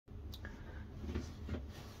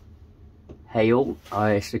Hey all,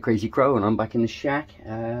 it's the Crazy Crow and I'm back in the shack.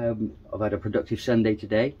 I've had a productive Sunday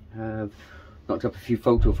today. Knocked up a few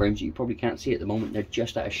photo frames that you probably can't see at the moment. They're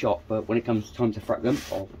just out of shot, but when it comes time to frack them,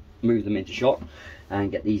 I'll move them into shot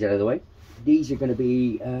and get these out of the way. These are going to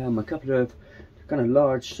be a couple of kind of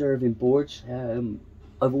large serving boards.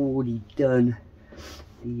 I've already done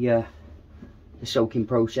the soaking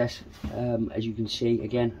process. As you can see,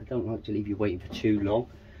 again, I don't like to leave you waiting for too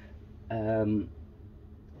long.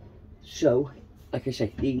 So, like I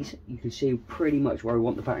say, these, you can see pretty much where I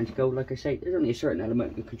want the pattern to go. Like I say, there's only a certain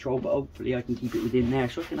element of control, but hopefully I can keep it within there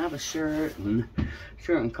so I can have a certain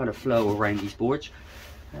kind of flow around these boards.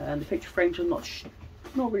 And the picture frames, I'm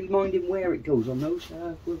not really minding where it goes on those.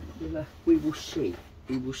 We will see.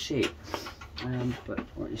 We will see. But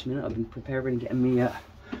right this minute, I've been preparing, getting me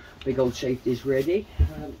big old safeties ready.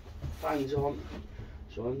 Fans on,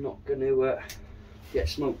 so I'm not going to get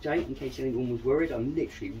smoked out in case anyone was worried. I'm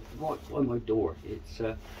literally right by my door. It's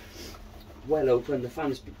well open. The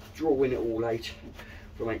fan's drawing it all out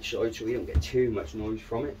from outside so we don't get too much noise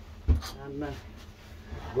from it. And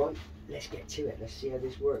right, let's get to it. Let's see how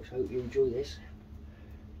this works. I hope you enjoy this.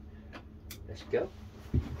 Let's go.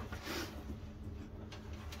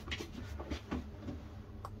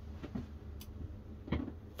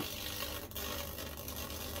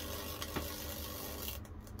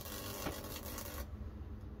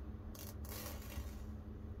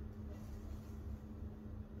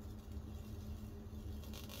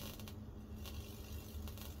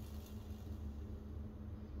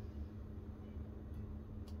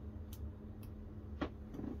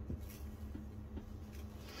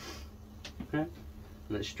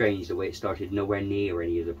 And it's strange the way it started nowhere near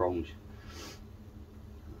any of the prongs.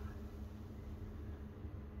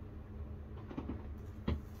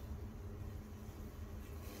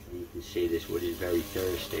 And you can see this wood is very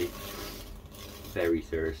thirsty. Very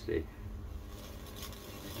thirsty.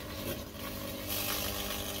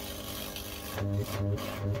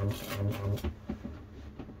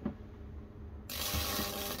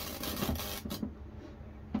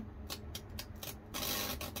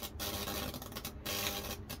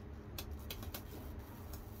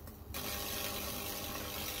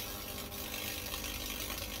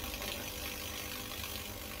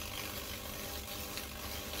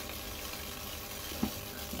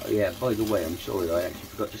 Yeah, by the way, I'm sorry, I actually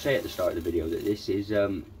forgot to say at the start of the video that this is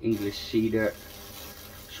English cedar,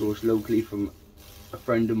 sourced locally from a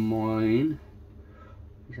friend of mine.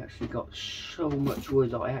 He's actually got so much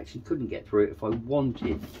wood that I actually couldn't get through it if I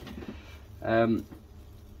wanted. And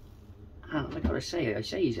I gotta say, I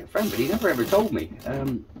say he's a friend, but he never ever told me.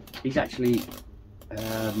 He's actually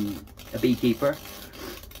a beekeeper,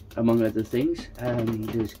 among other things. He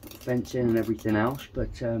does fencing and everything else, but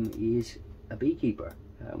he is a beekeeper.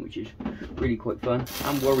 Which is really quite fun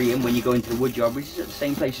and worrying when you go into the wood yard, which is at the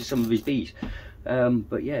same place as some of his bees.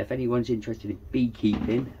 But yeah, if anyone's interested in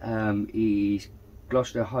beekeeping, he's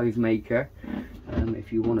Gloucester hive maker.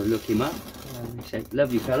 If you want to look him up, he's a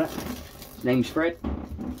lovely fella. His name's Fred,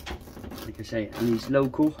 like I say, and he's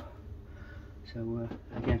local. So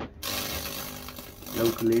again,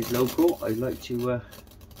 local is local. I'd like to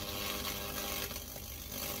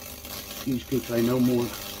use people I know more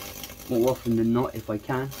often than not if I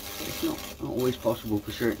can. It's not always possible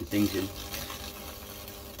for certain things in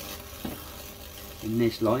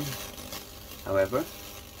this line, however.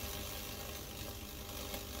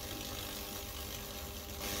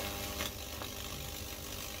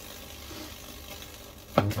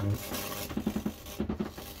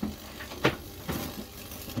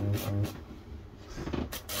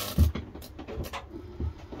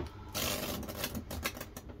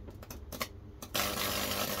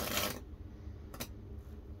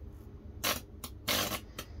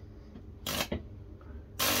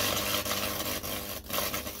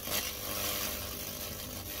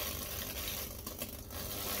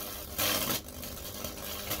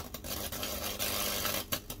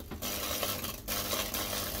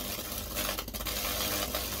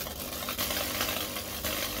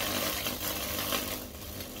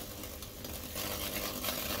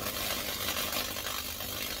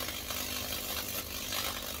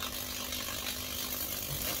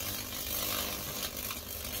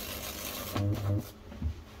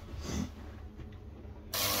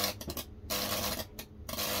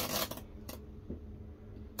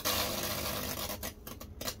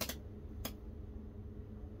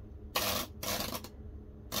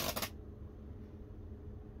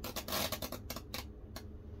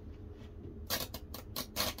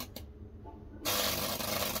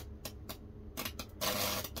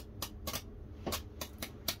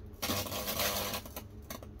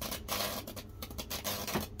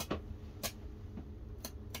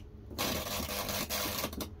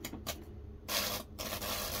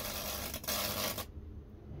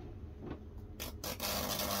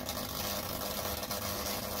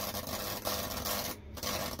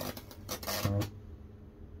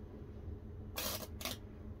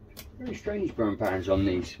 strange burn patterns on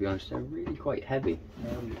these, to be honest. They're really quite heavy.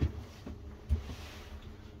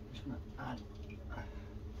 Just going to add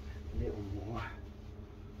a little more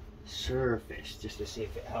surface just to see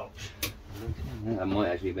if it helps. That might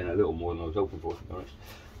actually have been a little more than I was hoping for, to be honest.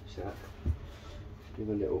 So give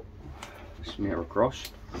a little smear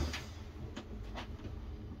across.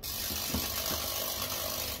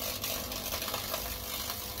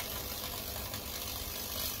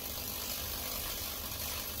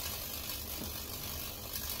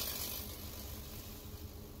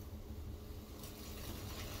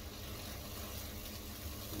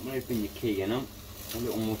 May have been the key, you know, a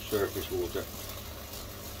little more surface water.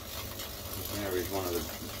 There is one of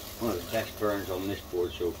the best burns on this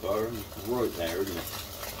board so far, and it's right there, isn't it?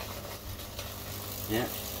 Yeah,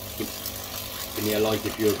 give me a like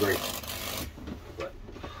if you agree. But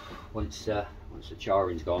once the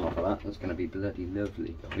charring's gone off of that, that's going to be bloody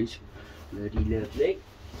lovely, guys. Bloody lovely.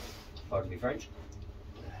 Pardon me, French.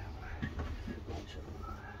 So,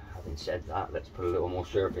 having said that, let's put a little more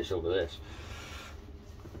surface over this.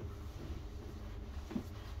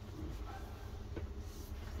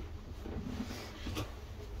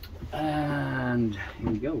 And here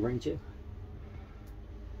we go, round two.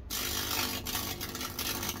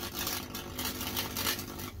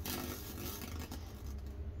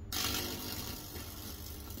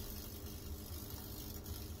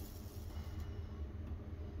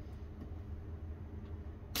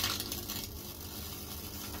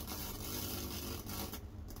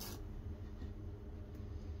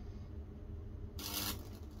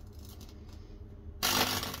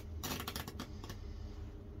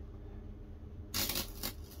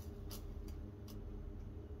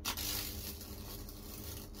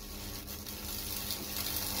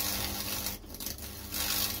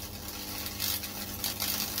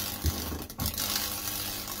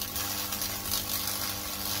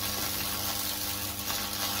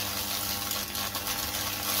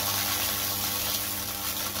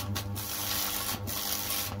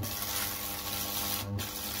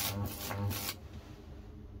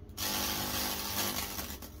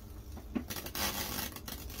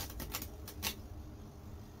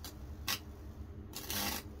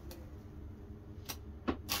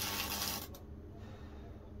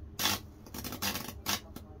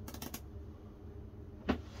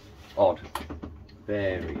 Odd,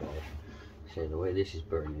 very odd. So the way this is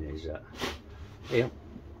burning is yeah,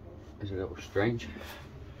 it's a little strange.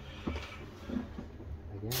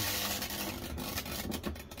 Again.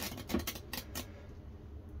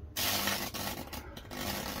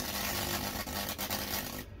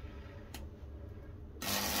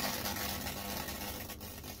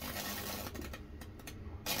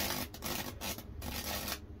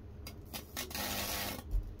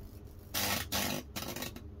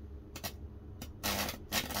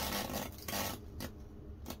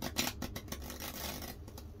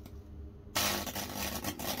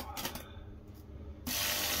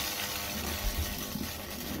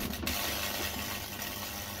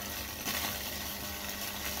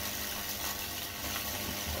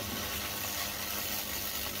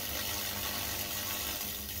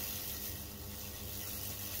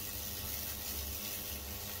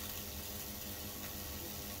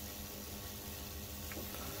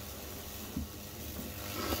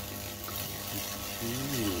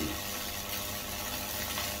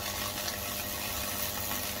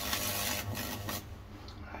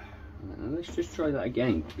 Let's just try that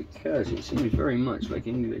again, because it seems very much like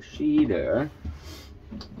English cedar,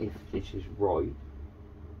 if this is right,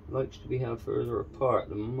 likes to be held further apart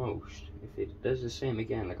than most. If it does the same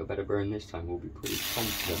again, like a better burn this time, we'll be pretty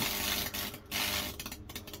confident.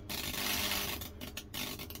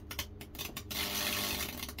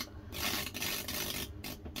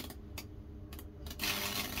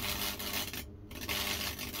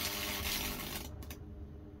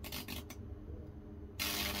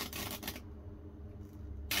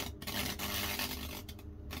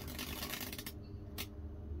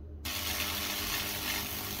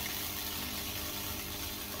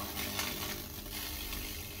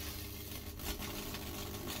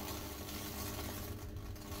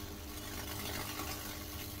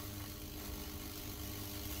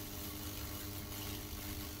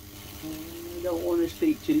 I don't want to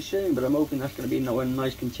speak too soon, but I'm hoping that's going to be a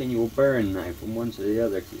nice continual burn now from one to the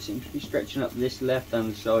other, because it seems to be stretching up this left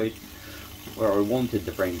hand side where I wanted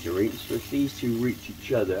the frame to reach. So if these two reach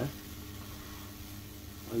each other,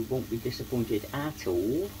 I won't be disappointed at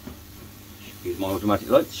all. Use my automatic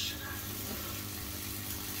lights.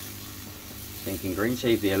 Thinking green,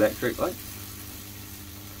 save the electric light.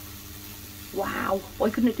 Wow,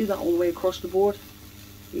 why couldn't it do that all the way across the board?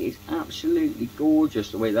 It is absolutely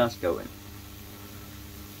gorgeous the way that's going.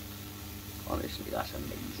 Honestly, that's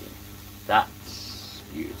amazing. That's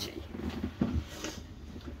beauty.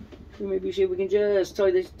 So maybe see if we can just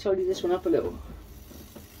tidy this one up a little.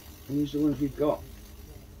 And use the ones we've got.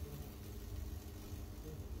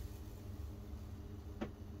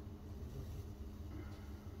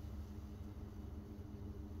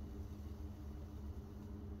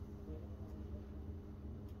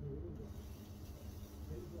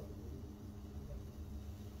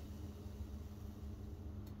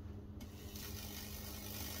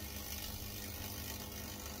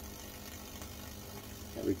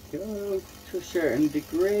 There we go, to a certain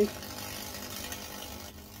degree.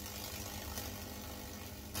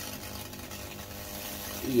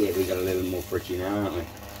 Yeah, we got a little more pretty now, haven't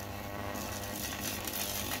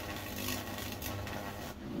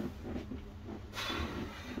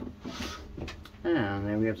we? And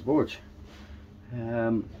there we have the boards.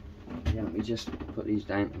 Yeah, let me just put these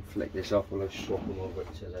down and flick this off while I swap them over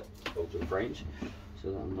to the photo frames,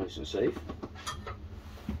 so that I'm nice and safe.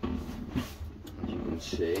 As you can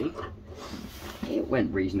see, it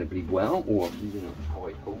went reasonably well, or you know, how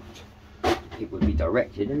I hoped it would be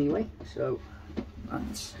directed anyway. So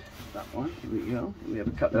that's that one. Here we go. We have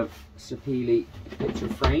a couple of Sapili picture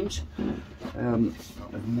frames.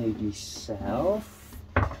 I've made myself.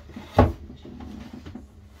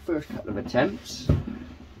 First couple of attempts, so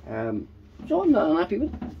I'm not unhappy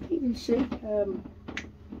with it. You can see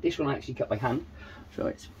this one I actually cut by hand, so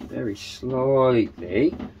it's very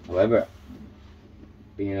slightly, however,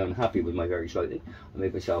 being unhappy with my very slightly, I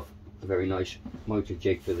made myself a very nice motor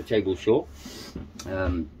jig for the table saw,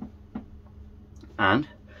 and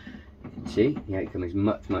you can see the outcome is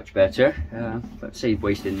much better. But save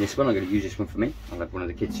wasting this one, I'm going to use this one for me. I'll have one of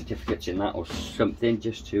the kids' certificates in that or something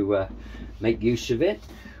just to make use of it.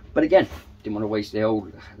 But again, didn't want to waste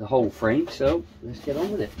the whole frame, so let's get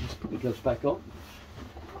on with it. Let's put the gloves back on.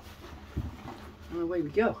 And away we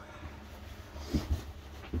go.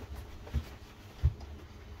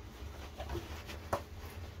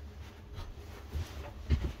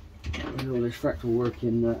 With all this fractal work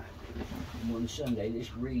in one Sunday,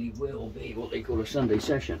 this really will be what they call a Sunday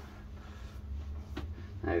session.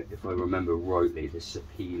 Now, if I remember rightly, the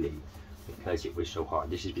Sapili, because it was so hard,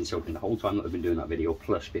 this has been soaking the whole time that I've been doing that video,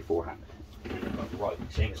 plus beforehand. Right,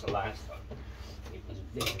 same as the last time.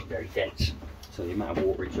 It was very dense, so the amount of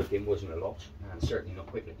water it took in wasn't a lot, and certainly not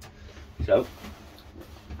quickly. So,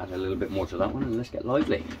 add a little bit more to that one, and let's get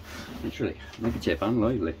lively. Literally, negative and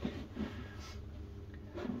lively.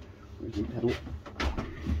 Where's the pedal?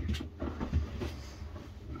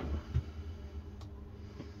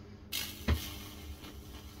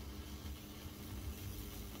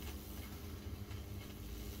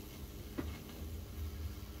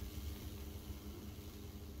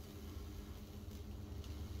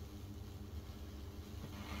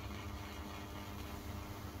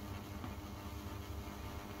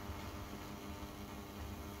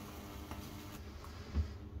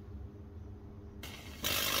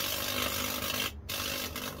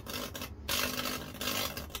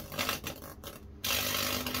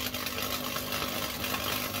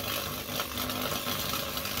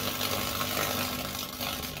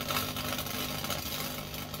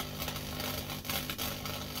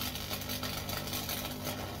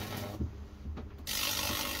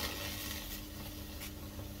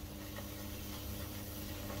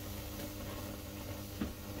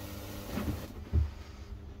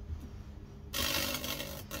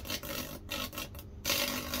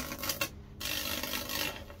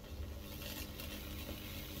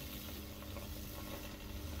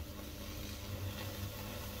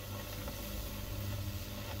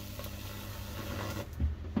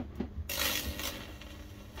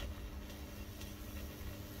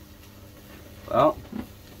 Well,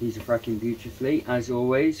 these are fracking beautifully, as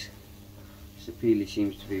always. Sapili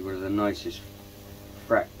seems to be one of the nicest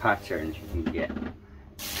frac patterns you can get.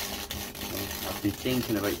 I've been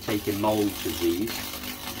thinking about taking moulds of these.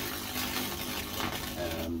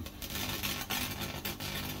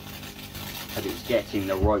 But it's getting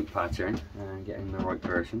the right pattern and getting the right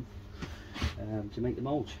person to make the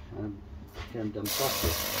moulds and get them done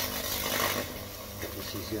properly.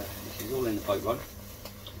 This is all in the pipeline.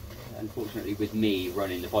 Unfortunately, with me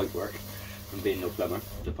running the pipe work and being no plumber,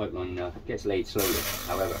 the pipeline gets laid slowly.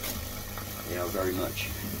 However, they are very much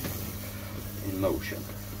in motion.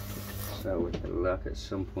 So with the luck, at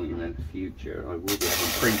some point in the future, I will be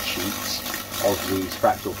having print sheets of these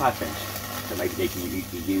fractal patterns. So maybe they can be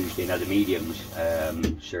used in other mediums.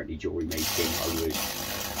 Certainly jewellery making I was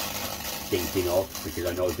thinking of, because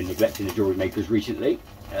I know I've been neglecting the jewellery makers recently.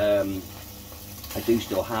 I do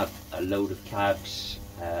still have a load of cabs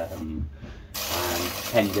and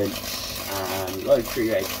pendants and a load of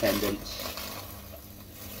tree egg pendants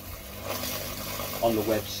on the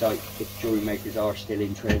website if jewelry makers are still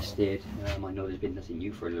interested. I know there's been nothing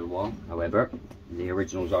new for a little while, however the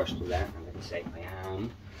originals are still there, and like I say, I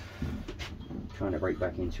am trying to break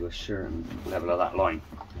back into a certain level of that line,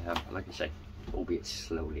 like I say, albeit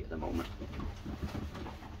slowly at the moment.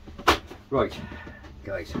 Right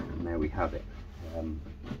guys, and there we have it.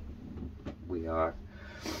 We are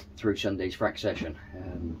through Sunday's frac session.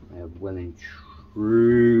 I have well and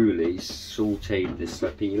truly sautéed the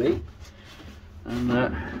sapele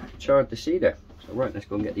and charred the cedar. So right, let's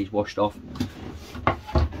go and get these washed off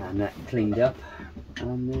and cleaned up,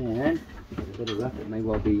 and then a bit of luck, it may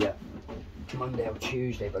well be Monday or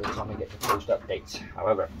Tuesday by the time I get to post updates.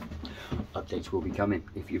 However, updates will be coming.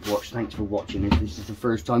 If you've watched, thanks for watching. If this is the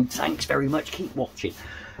first time, thanks very much, keep watching.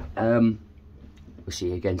 We'll see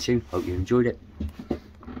you again soon. Hope you enjoyed it.